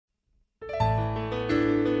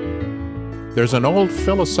There's an old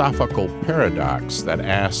philosophical paradox that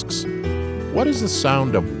asks, what is the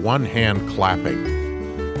sound of one hand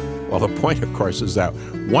clapping? Well, the point, of course, is that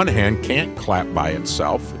one hand can't clap by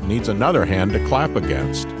itself. It needs another hand to clap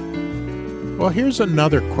against. Well, here's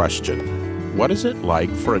another question. What is it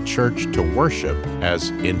like for a church to worship as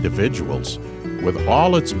individuals, with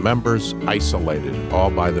all its members isolated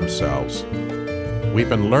all by themselves? We've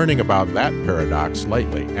been learning about that paradox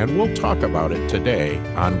lately, and we'll talk about it today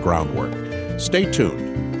on Groundwork. Stay tuned.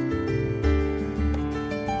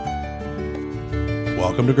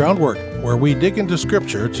 Welcome to Groundwork, where we dig into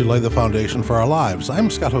Scripture to lay the foundation for our lives.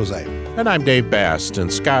 I'm Scott Jose. And I'm Dave Bast.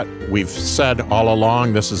 And Scott, we've said all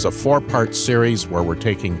along this is a four-part series where we're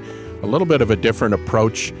taking a little bit of a different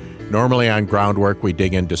approach. Normally on Groundwork, we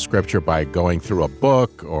dig into Scripture by going through a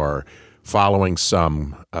book or following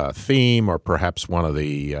some theme or perhaps one of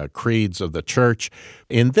the creeds of the church.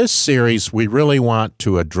 In this series, we really want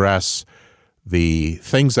to address the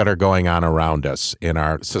things that are going on around us in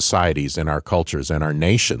our societies, in our cultures, in our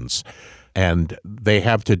nations. And they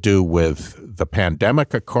have to do with the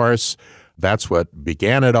pandemic, of course. That's what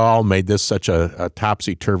began it all, made this such a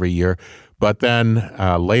topsy-turvy year. But then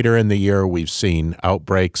later in the year, we've seen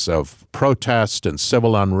outbreaks of protest and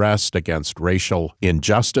civil unrest against racial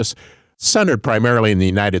injustice, centered primarily in the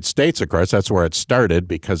United States, of course. That's where it started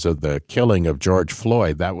because of the killing of George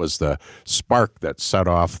Floyd. That was the spark that set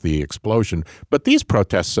off the explosion. But these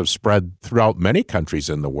protests have spread throughout many countries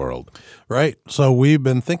in the world. Right. So we've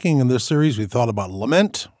been thinking in this series, we thought about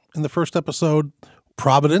lament in the first episode,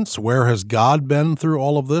 providence, where has God been through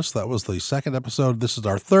all of this? That was the second episode. This is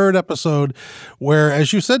our third episode where,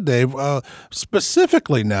 as you said, Dave,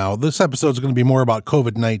 specifically now, this episode is going to be more about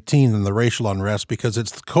COVID-19 than the racial unrest because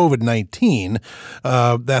it's COVID-19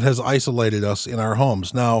 that has isolated us in our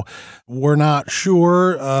homes. Now, we're not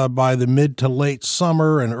sure by the mid to late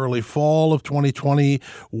summer and early fall of 2020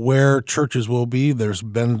 where churches will be. There's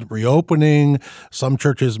been reopening. Some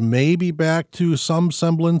churches may be back to some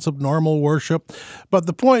semblance of normal worship. But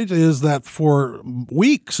the point is that for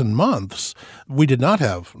weeks and months, we did not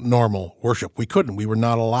have normal worship. We couldn't. We were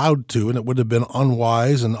not allowed to, and it would have been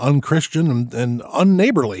unwise and unchristian and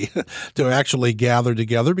unneighborly to actually gather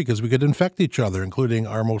together because we could infect each other, including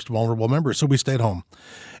our most vulnerable members. So we stayed home.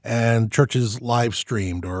 And churches live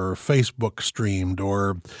streamed or Facebook streamed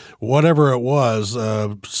or whatever it was,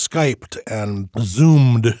 Skyped and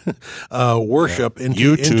Zoomed worship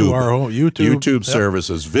into our home. YouTube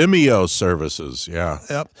services, Vimeo services, yeah.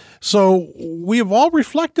 Yep. So we have all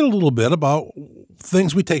reflected a little bit about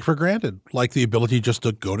things we take for granted, like the ability just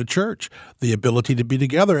to go to church, the ability to be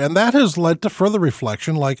together. And that has led to further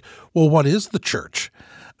reflection like, well, what is the church?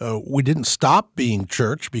 We didn't stop being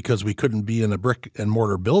church because we couldn't be in a brick and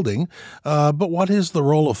mortar building, but what is the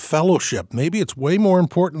role of fellowship? Maybe it's way more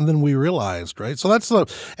important than we realized, right? So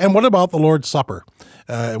and what about the Lord's Supper?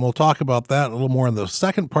 And we'll talk about that a little more in the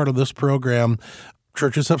second part of this program.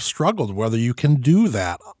 Churches have struggled whether you can do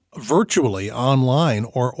that virtually, online,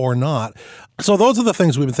 or not. So those are the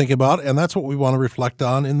things we've been thinking about, and that's what we want to reflect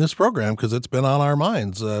on in this program because it's been on our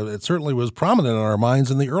minds. It certainly was prominent in our minds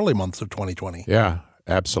in the early months of 2020. Yeah.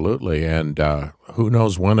 Absolutely. And who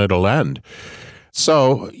knows when it'll end.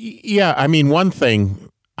 So, yeah, I mean, one thing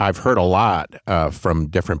I've heard a lot from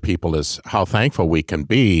different people is how thankful we can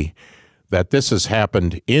be that this has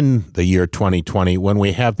happened in the year 2020 when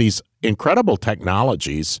we have these incredible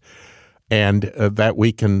technologies and that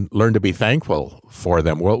we can learn to be thankful for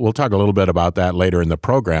them. We'll talk a little bit about that later in the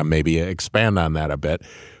program, maybe expand on that a bit.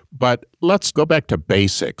 But let's go back to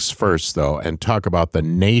basics first, though, and talk about the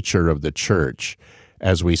nature of the church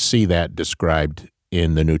as we see that described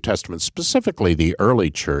in the New Testament, specifically the early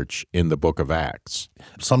church in the book of Acts.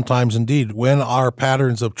 Sometimes, indeed, when our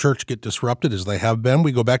patterns of church get disrupted, as they have been,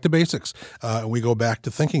 we go back to basics. We go back to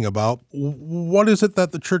thinking about what is it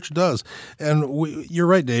that the church does. And you're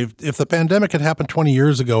right, Dave. If the pandemic had happened 20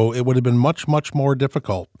 years ago, it would have been much, much more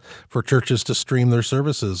difficult for churches to stream their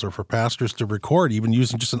services or for pastors to record, even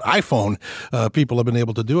using just an iPhone. People have been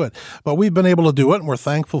able to do it. But we've been able to do it, and we're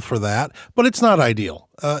thankful for that. But it's not ideal.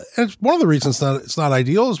 And it's one of the reasons that it's not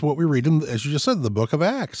ideal is what we read in, as you just said, the book of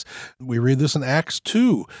Acts. We read this in Acts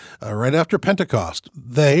 2, right after Pentecost.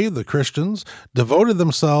 They, the Christians, devoted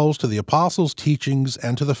themselves to the apostles' teachings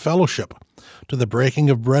and to the fellowship, to the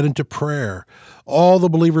breaking of bread and to prayer. All the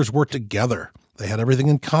believers were together. They had everything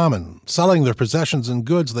in common. Selling their possessions and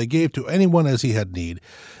goods, they gave to anyone as he had need.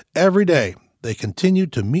 Every day, they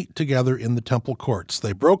continued to meet together in the temple courts.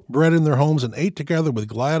 They broke bread in their homes and ate together with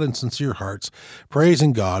glad and sincere hearts,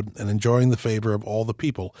 praising God and enjoying the favor of all the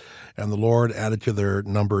people. And the Lord added to their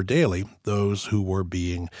number daily those who were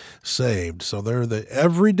being saved. So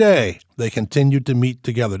every day they continued to meet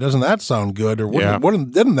together. Doesn't that sound good? Or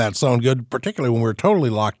didn't that sound good, particularly when we were totally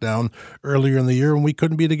locked down earlier in the year when we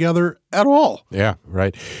couldn't be together at all? Yeah,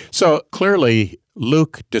 right. So clearly,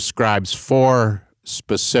 Luke describes 4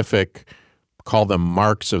 specific, call them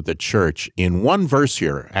marks of the church. In one verse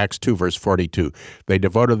here, Acts 2, verse 42, they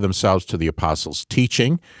devoted themselves to the apostles'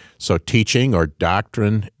 teaching. So teaching or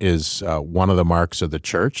doctrine is one of the marks of the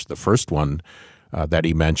church, the first one that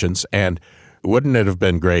he mentions. And wouldn't it have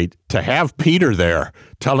been great to have Peter there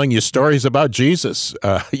telling you stories about Jesus,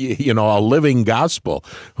 a living gospel,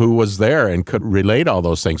 who was there and could relate all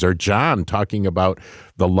those things, or John talking about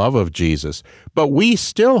the love of Jesus. But we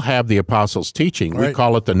still have the apostles' teaching. Right. We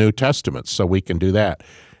call it the New Testament, so we can do that.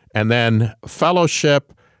 And then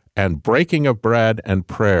fellowship and breaking of bread and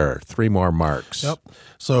prayer, 3 more marks. Yep.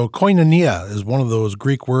 So koinonia is one of those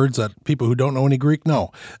Greek words that people who don't know any Greek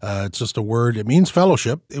know. It's just a word. It means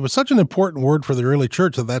fellowship. It was such an important word for the early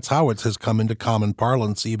church that that's how it has come into common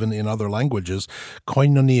parlance, even in other languages.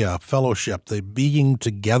 Koinonia, fellowship, they being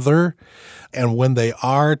together. And when they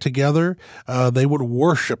are together, they would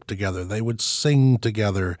worship together. They would sing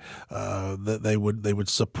together. They would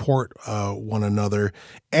support one another.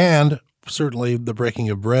 And certainly the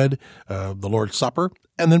breaking of bread, the Lord's Supper,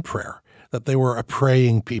 and then prayer, that they were a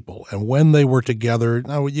praying people. And when they were together,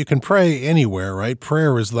 now you can pray anywhere, right?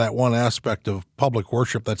 Prayer is that one aspect of public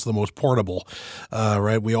worship that's the most portable,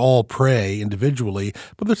 right? We all pray individually,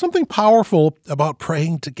 but there's something powerful about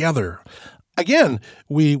praying together. Again,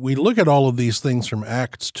 we look at all of these things from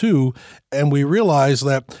Acts 2, and we realize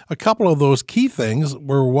that a couple of those key things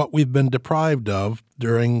were what we've been deprived of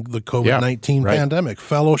during the COVID-19 pandemic.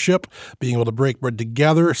 Fellowship, being able to break bread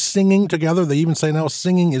together, singing together. They even say now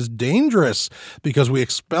singing is dangerous because we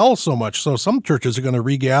expel so much. So some churches are going to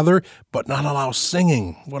regather, but not allow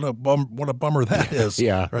singing. What a bummer that is.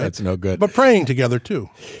 Yeah, right? That's no good. But praying together too.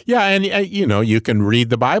 Yeah, and you can read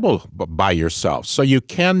the Bible by yourself. So you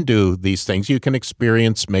can do these things. You can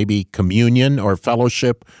experience maybe communion or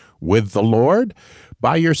fellowship with the Lord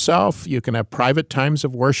by yourself. You can have private times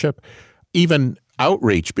of worship, even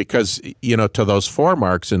outreach, because, to those 4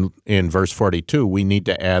 marks in verse 42, we need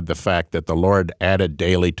to add the fact that the Lord added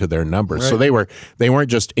daily to their numbers. Right. So they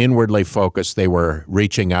weren't just inwardly focused, they were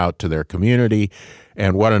reaching out to their community,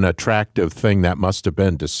 and what an attractive thing that must have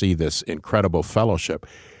been to see this incredible fellowship.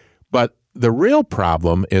 But the real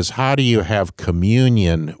problem is, how do you have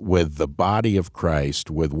communion with the body of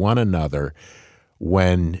Christ, with one another,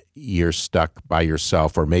 when you're stuck by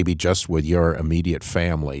yourself, or maybe just with your immediate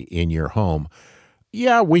family in your home?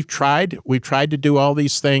 Yeah, we've tried. We've tried to do all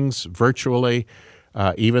these things virtually.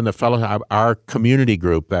 Even our community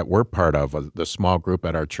group that we're part of, the small group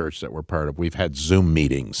at our church that we're part of, we've had Zoom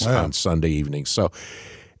meetings on Sunday evenings. So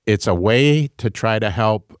it's a way to try to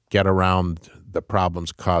help get around the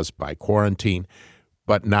problems caused by quarantine,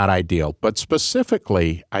 but not ideal. But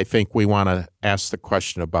specifically, I think we want to ask the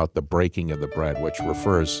question about the breaking of the bread, which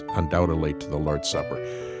refers undoubtedly to the Lord's Supper.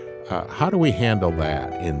 How do we handle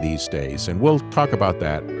that in these days? And we'll talk about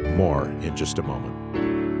that more in just a moment.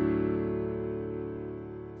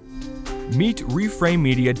 Meet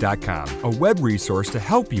ReframeMedia.com, a web resource to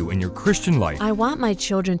help you in your Christian life. I want my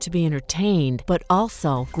children to be entertained, but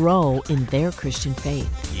also grow in their Christian faith.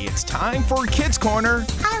 It's time for Kids Corner.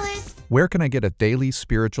 Hi, Liz. Where can I get a daily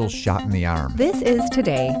spiritual shot in the arm? This is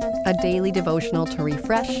Today, a daily devotional to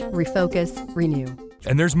refresh, refocus, renew.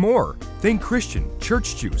 And there's more. Think Christian,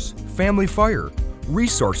 Church Juice, Family Fire.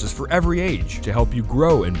 Resources for every age to help you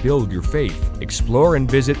grow and build your faith. Explore and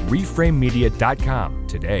visit ReframeMedia.com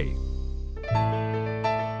today.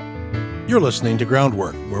 You're listening to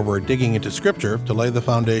Groundwork, where we're digging into Scripture to lay the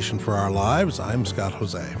foundation for our lives. I'm Scott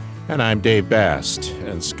Jose. And I'm Dave Bast.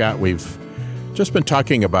 And Scott, we've just been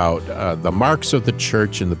talking about the marks of the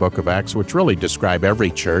church in the book of Acts, which really describe every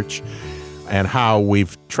church, and how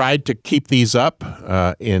we've tried to keep these up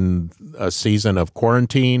in a season of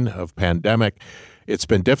quarantine, of pandemic. It's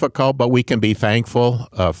been difficult, but we can be thankful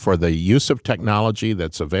for the use of technology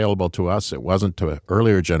that's available to us. It wasn't to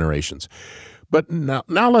earlier generations. But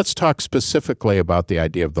now let's talk specifically about the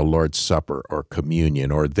idea of the Lord's Supper, or communion,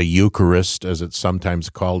 or the Eucharist, as it's sometimes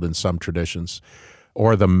called in some traditions,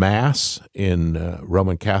 or the Mass in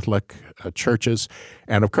Roman Catholic churches.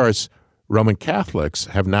 And of course, Roman Catholics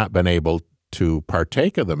have not been able to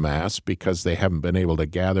partake of the Mass because they haven't been able to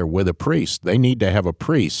gather with a priest. They need to have a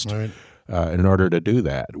priest in order to do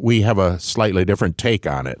that. We have a slightly different take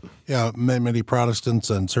on it. Yeah, many Protestants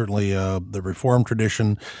and certainly the Reformed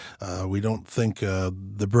tradition, we don't think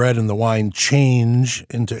the bread and the wine change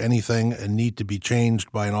into anything and need to be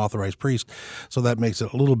changed by an authorized priest. So that makes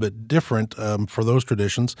it a little bit different for those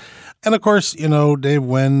traditions. And of course, Dave,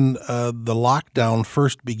 when the lockdown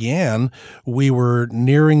first began, we were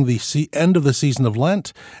nearing the end of the season of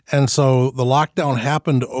Lent. And so the lockdown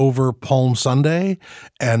happened over Palm Sunday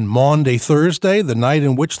and Maundy Thursday, the night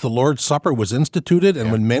in which the Lord's Supper was instituted,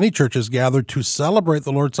 and when many churches gathered to celebrate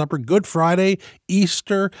the Lord's Supper, Good Friday,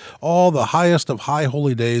 Easter, all the highest of high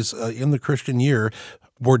holy days in the Christian year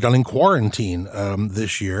were done in quarantine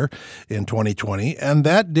this year in 2020. And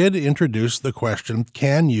that did introduce the question,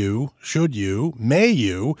 can you, should you, may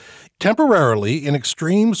you, temporarily, in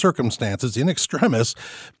extreme circumstances, in extremis,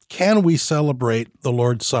 can we celebrate the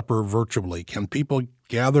Lord's Supper virtually? Can people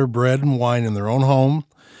gather bread and wine in their own home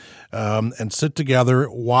and sit together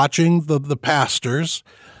watching the pastors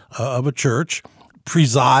of a church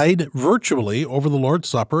preside virtually over the Lord's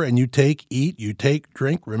Supper, and you eat, you take,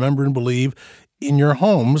 drink, remember and believe in your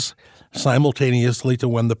homes simultaneously to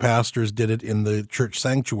when the pastors did it in the church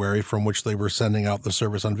sanctuary from which they were sending out the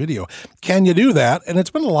service on video. Can you do that? And it's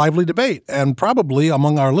been a lively debate. And probably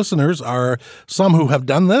among our listeners are some who have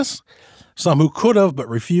done this, some who could have but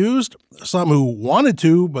refused, some who wanted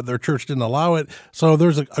to but their church didn't allow it. So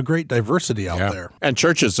there's a great diversity out there. And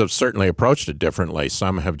churches have certainly approached it differently.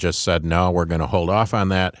 Some have just said, no, we're going to hold off on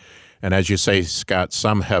that. And as you say, Scott,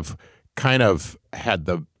 some have kind of had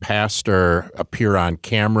the pastor appear on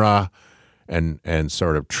camera and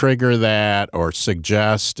sort of trigger that or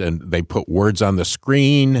suggest, and they put words on the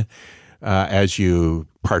screen as you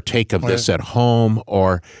partake of this at home,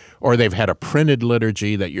 or they've had a printed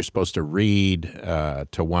liturgy that you're supposed to read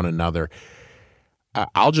to one another.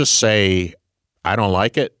 I'll just say I don't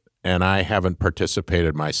like it, and I haven't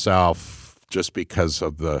participated myself just because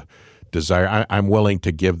of the desire. I'm willing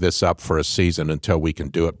to give this up for a season until we can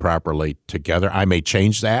do it properly together. I may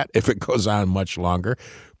change that if it goes on much longer,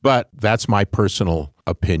 but that's my personal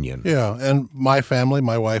opinion. Yeah, and my family,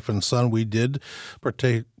 my wife and son, we did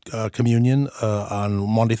partake communion on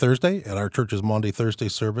Maundy Thursday at our church's Maundy Thursday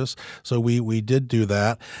service. So we did do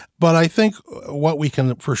that. But I think what we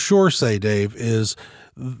can for sure say, Dave, is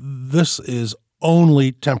this is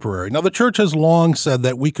only temporary. Now, the church has long said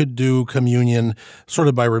that we could do communion sort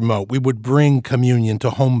of by remote. We would bring communion to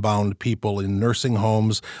homebound people in nursing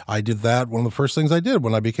homes. I did that. One of the first things I did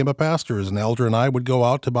when I became a pastor is an elder and I would go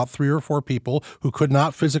out to about 3 or 4 people who could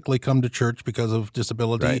not physically come to church because of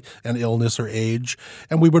disability and illness or age,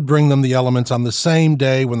 and we would bring them the elements on the same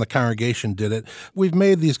day when the congregation did it. We've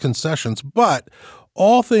made these concessions, but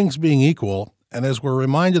all things being equal, and as we're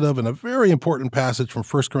reminded of in a very important passage from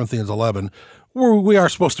 1 Corinthians 11, we are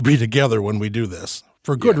supposed to be together when we do this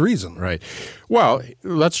for good reason. Right. Well,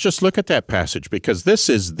 let's just look at that passage, because this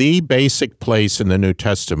is the basic place in the New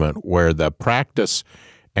Testament where the practice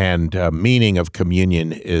and meaning of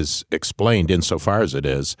communion is explained insofar as it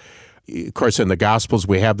is. Of course, in the Gospels,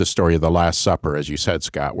 we have the story of the Last Supper, as you said,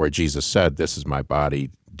 Scott, where Jesus said, "This is my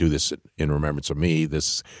body. Do this in remembrance of me.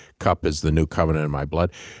 This cup is the new covenant in my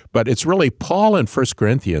blood." But it's really Paul in 1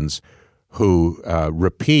 Corinthians who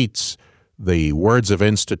repeats the words of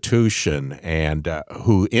institution and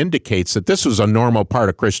who indicates that this was a normal part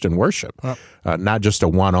of Christian worship, not just a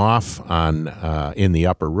one-off in the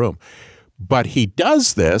upper room. But he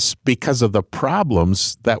does this because of the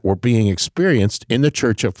problems that were being experienced in the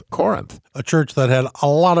church of Corinth. A church that had a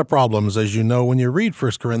lot of problems, as you know, when you read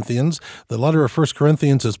 1 Corinthians. The letter of 1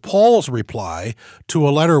 Corinthians is Paul's reply to a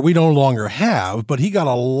letter we no longer have, but he got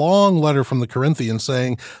a long letter from the Corinthians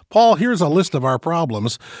saying, Paul, here's a list of our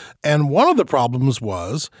problems. And one of the problems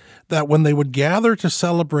was that when they would gather to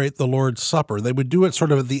celebrate the Lord's Supper, they would do it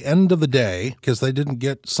sort of at the end of the day because they didn't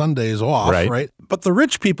get Sundays off, right? But the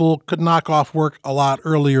rich people could knock off work a lot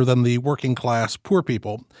earlier than the working class poor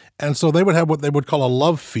people. And so they would have what they would call a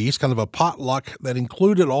love feast, kind of a potluck that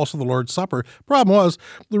included also the Lord's Supper. Problem was,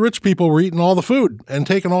 the rich people were eating all the food and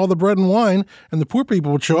taking all the bread and wine, and the poor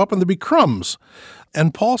people would show up and there'd be crumbs.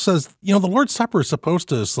 And Paul says, the Lord's Supper is supposed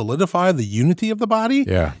to solidify the unity of the body.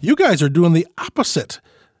 Yeah. You guys are doing the opposite.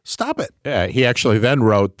 Stop it. Yeah, he actually then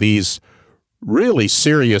wrote these really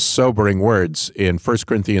serious, sobering words in 1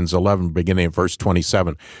 Corinthians 11, beginning in verse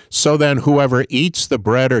 27. "So then, whoever eats the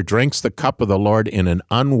bread or drinks the cup of the Lord in an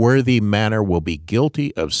unworthy manner will be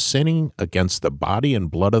guilty of sinning against the body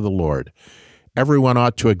and blood of the Lord. Everyone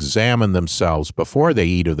ought to examine themselves before they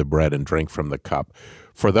eat of the bread and drink from the cup.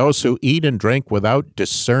 For those who eat and drink without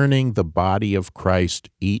discerning the body of Christ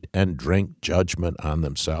eat and drink judgment on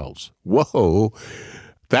themselves." Whoa!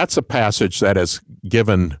 That's a passage that has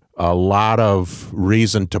given a lot of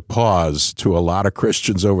reason to pause to a lot of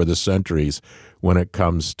Christians over the centuries when it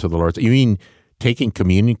comes to the Lord. You mean taking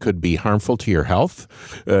communion could be harmful to your health?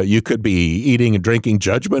 You could be eating and drinking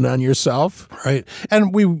judgment on yourself? Right.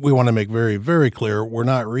 And we want to make very, very clear, we're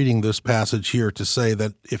not reading this passage here to say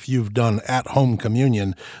that if you've done at-home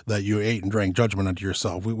communion that you ate and drank judgment unto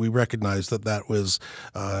yourself. We recognize that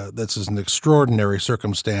this is an extraordinary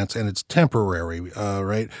circumstance and it's temporary,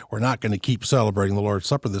 right? We're not going to keep celebrating the Lord's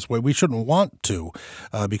Supper this way. We shouldn't want to,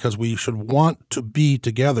 because we should want to be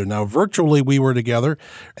together. Now, virtually we were together,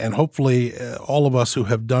 and hopefully all of us who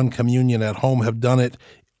have done communion at home have done it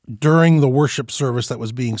during the worship service that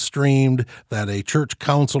was being streamed, that a church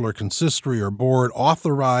council or consistory or board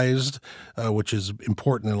authorized, which is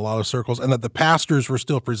important in a lot of circles, and that the pastors were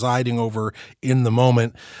still presiding over in the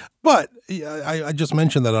moment. But I just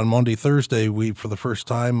mentioned that on Monday, Thursday, for the first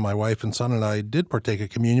time, my wife and son and I did partake of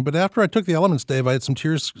communion. But after I took the elements, Dave, I had some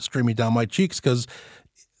tears streaming down my cheeks because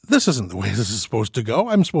this isn't the way this is supposed to go.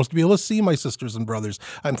 I'm supposed to be able to see my sisters and brothers.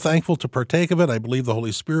 I'm thankful to partake of it. I believe the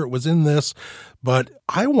Holy Spirit was in this, but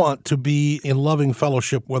I want to be in loving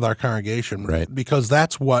fellowship with our congregation, right? Because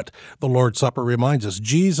that's what the Lord's Supper reminds us.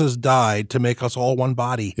 Jesus died to make us all one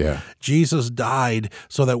body. Yeah. Jesus died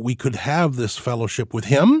so that we could have this fellowship with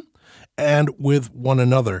him and with one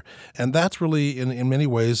another. And that's really, in many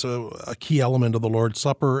ways, a key element of the Lord's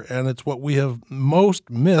Supper, and it's what we have most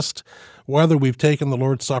missed, whether we've taken the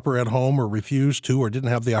Lord's Supper at home or refused to or didn't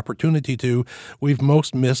have the opportunity to. We've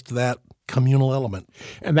most missed that communal element.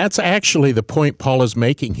 And that's actually the point Paul is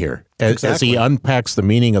making here as he unpacks the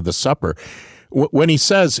meaning of the supper. When he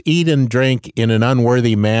says, eat and drink in an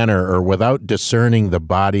unworthy manner or without discerning the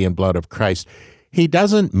body and blood of Christ, he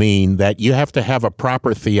doesn't mean that you have to have a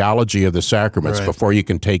proper theology of the sacraments before you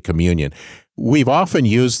can take communion. We've often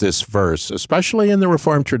used this verse, especially in the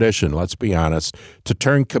Reformed tradition, let's be honest, to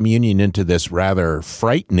turn communion into this rather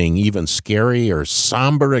frightening, even scary or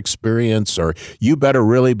somber experience, or you better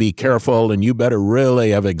really be careful and you better really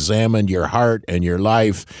have examined your heart and your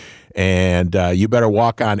life, and you better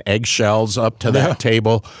walk on eggshells up to that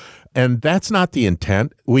table. And that's not the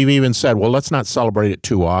intent. We've even said, well, let's not celebrate it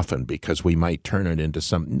too often because we might turn it into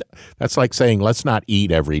something. That's like saying, let's not eat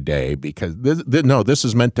every day because, this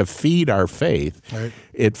is meant to feed our faith. Right.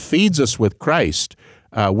 It feeds us with Christ.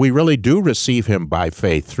 We really do receive him by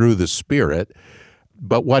faith through the Spirit.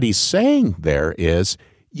 But what he's saying there is,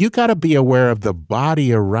 you got to be aware of the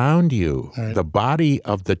body around you, the body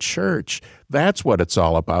of the church. That's what it's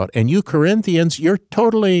all about. And you Corinthians, you're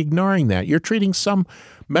totally ignoring that. You're treating some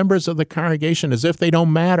members of the congregation as if they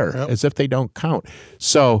don't matter, as if they don't count.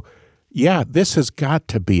 So, this has got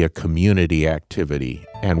to be a community activity,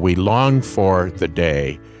 and we long for the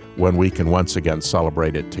day when we can once again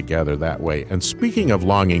celebrate it together that way. And speaking of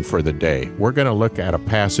longing for the day, we're going to look at a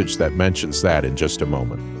passage that mentions that in just a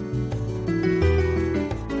moment.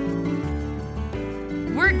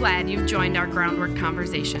 We're glad you've joined our Groundwork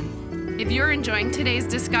conversation. If you're enjoying today's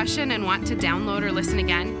discussion and want to download or listen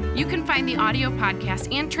again, you can find the audio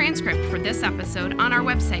podcast and transcript for this episode on our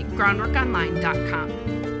website,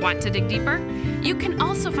 groundworkonline.com. Want to dig deeper? You can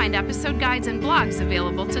also find episode guides and blogs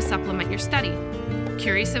available to supplement your study.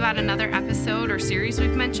 Curious about another episode or series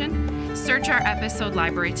we've mentioned? Search our episode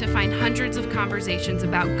library to find hundreds of conversations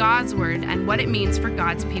about God's Word and what it means for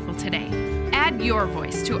God's people today. Add your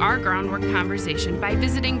voice to our Groundwork conversation by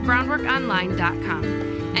visiting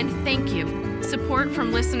groundworkonline.com. And thank you. Support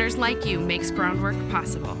from listeners like you makes Groundwork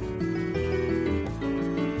possible.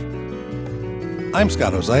 I'm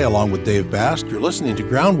Scott Jose, along with Dave Bast. You're listening to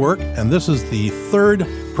Groundwork, and this is the third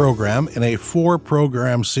program in a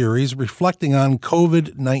 4-program series reflecting on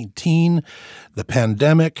COVID-19, the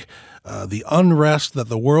pandemic, the unrest that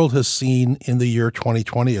the world has seen in the year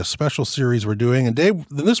 2020, a special series we're doing. And Dave,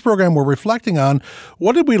 in this program, we're reflecting on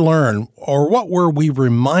what did we learn or what were we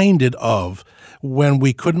reminded of when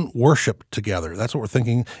we couldn't worship together. That's what we're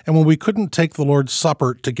thinking. And when we couldn't take the Lord's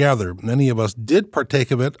Supper together. Many of us did partake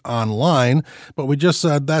of it online, but we just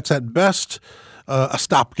said that's at best a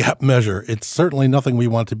stopgap measure. It's certainly nothing we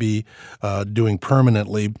want to be doing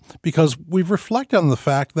permanently because we've reflected on the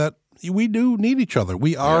fact that we do need each other.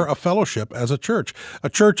 We are a fellowship as a church. A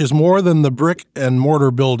church is more than the brick and mortar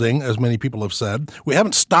building, as many people have said. We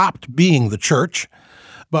haven't stopped being the church,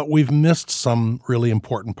 but we've missed some really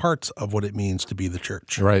important parts of what it means to be the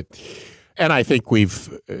church. Right. And I think we've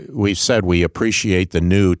said we appreciate the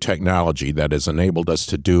new technology that has enabled us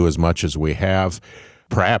to do as much as we have.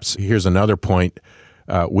 Perhaps here's another point.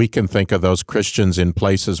 We can think of those Christians in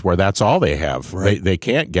places where that's all they have. Right. They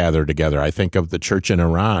can't gather together. I think of the church in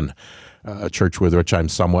Iran a church with which I'm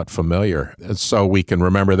somewhat familiar. And so we can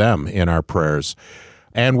remember them in our prayers.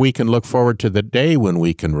 And we can look forward to the day when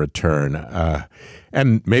we can return.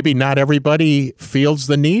 And maybe not everybody feels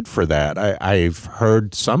the need for that. I've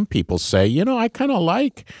heard some people say, I kind of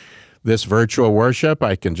like this virtual worship.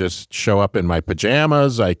 I can just show up in my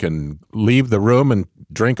pajamas. I can leave the room and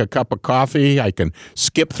drink a cup of coffee. I can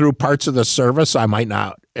skip through parts of the service I might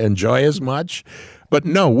not enjoy as much. But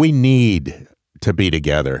no, we need to be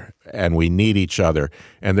together, and we need each other.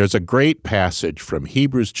 And there's a great passage from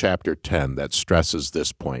Hebrews chapter 10 that stresses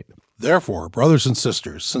this point. Therefore, brothers and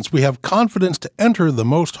sisters, since we have confidence to enter the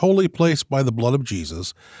most holy place by the blood of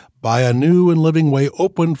Jesus, by a new and living way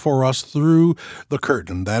opened for us through the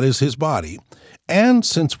curtain, that is his body, and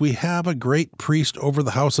since we have a great priest over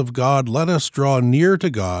the house of God, let us draw near to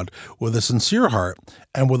God with a sincere heart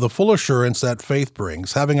and with the full assurance that faith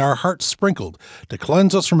brings, having our hearts sprinkled to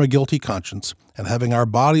cleanse us from a guilty conscience, and having our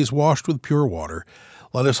bodies washed with pure water.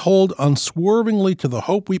 Let us hold unswervingly to the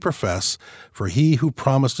hope we profess, for he who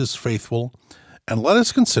promised is faithful. And let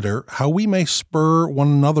us consider how we may spur one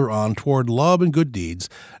another on toward love and good deeds,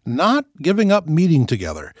 not giving up meeting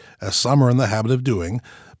together, as some are in the habit of doing,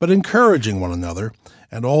 but encouraging one another,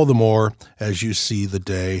 and all the more as you see the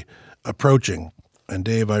day approaching. And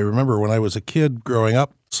Dave, I remember when I was a kid growing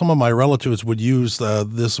up, some of my relatives would use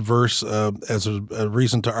this verse as a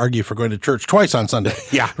reason to argue for going to church twice on Sunday.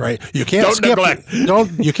 Yeah, right. You can't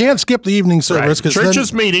You can't skip the evening service because church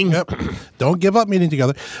is meeting. Yep, don't give up meeting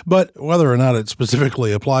together. But whether or not it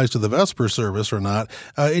specifically applies to the Vesper service or not,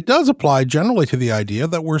 it does apply generally to the idea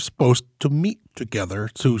that we're supposed to meet together,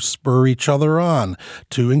 to spur each other on,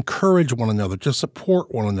 to encourage one another, to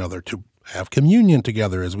support one another, to have communion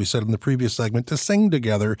together, as we said in the previous segment, to sing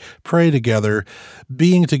together, pray together,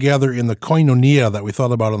 being together in the koinonia that we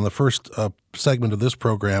thought about in the first segment of this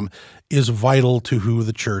program is vital to who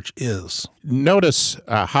the church is. Notice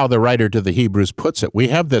how the writer to the Hebrews puts it. We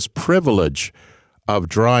have this privilege of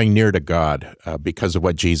drawing near to God because of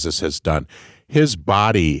what Jesus has done. His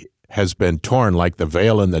body has been torn like the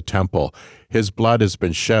veil in the temple. His blood has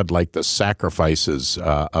been shed like the sacrifices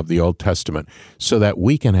of the Old Testament so that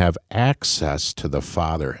we can have access to the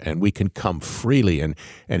Father and we can come freely. And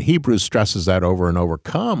Hebrews stresses that over and over.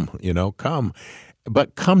 Come.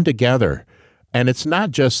 But come together. And it's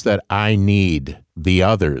not just that I need the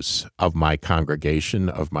others of my congregation,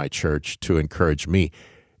 of my church, to encourage me.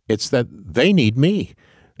 It's that they need me.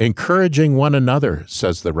 Encouraging one another,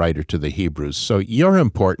 says the writer to the Hebrews. So you're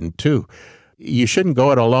important too. You shouldn't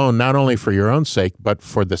go it alone, not only for your own sake, but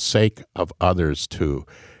for the sake of others too.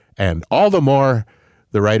 And all the more,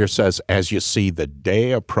 the writer says, as you see the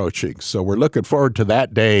day approaching. So we're looking forward to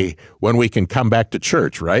that day when we can come back to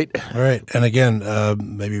church, right? All right. And again,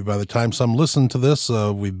 maybe by the time some listen to this,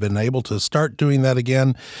 we've been able to start doing that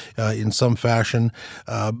again in some fashion.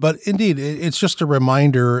 But indeed, it's just a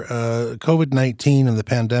reminder. COVID-19 and the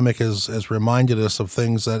pandemic has reminded us of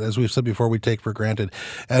things that, as we've said before, we take for granted.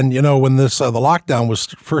 And, when the lockdown was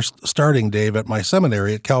first starting, Dave, at my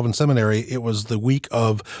seminary, at Calvin Seminary, it was the week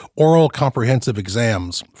of oral comprehensive exams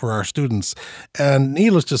for our students. And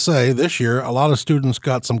needless to say, this year, a lot of students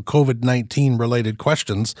got some COVID-19 related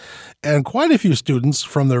questions, and quite a few students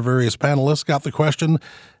from their various panelists got the question,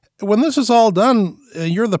 when this is all done,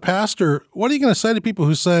 you're the pastor, what are you going to say to people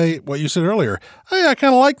who say what you said earlier? Hey, I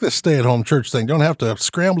kind of like this stay-at-home church thing. Don't have to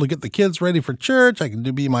scramble to get the kids ready for church. I can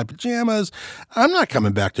be in my pajamas. I'm not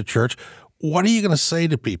coming back to church. What are you going to say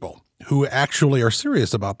to people who actually are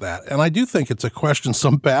serious about that? And I do think it's a question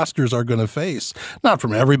some pastors are going to face, not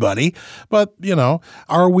from everybody, but,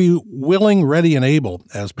 are we willing, ready, and able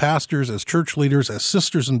as pastors, as church leaders, as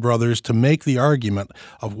sisters and brothers to make the argument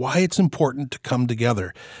of why it's important to come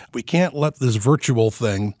together? We can't let this virtual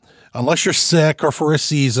thing, unless you're sick or for a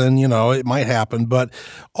season, it might happen. But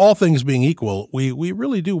all things being equal, we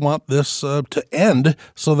really do want this to end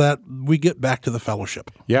so that we get back to the fellowship.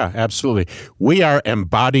 Yeah, absolutely. We are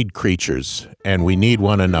embodied creatures, and we need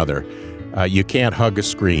one another. You can't hug a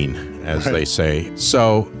screen, as they say.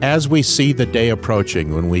 So as we see the day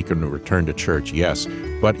approaching when we can return to church, yes,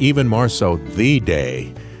 but even more so, the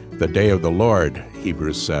day of the Lord,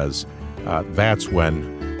 Hebrews says, that's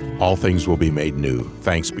when all things will be made new.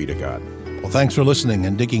 Thanks be to God. Well, thanks for listening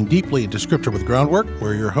and digging deeply into Scripture with Groundwork.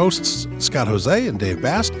 We're your hosts, Scott Jose and Dave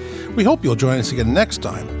Bast. We hope you'll join us again next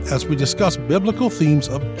time as we discuss biblical themes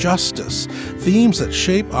of justice, themes that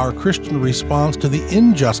shape our Christian response to the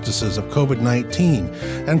injustices of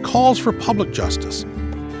COVID-19 and calls for public justice.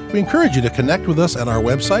 We encourage you to connect with us at our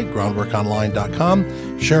website,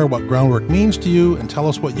 groundworkonline.com, share what Groundwork means to you, and tell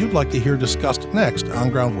us what you'd like to hear discussed next on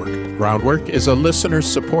Groundwork. Groundwork is a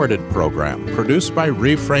listener-supported program produced by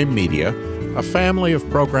Reframe Media, a family of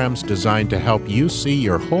programs designed to help you see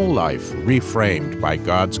your whole life reframed by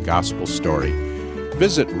God's gospel story.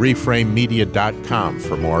 Visit reframemedia.com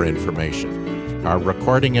for more information. Our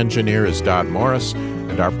recording engineer is Don Morris,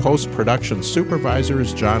 and our post-production supervisor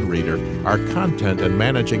is John Reeder. Our content and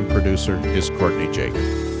managing producer is Courtney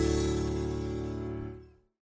Jacob.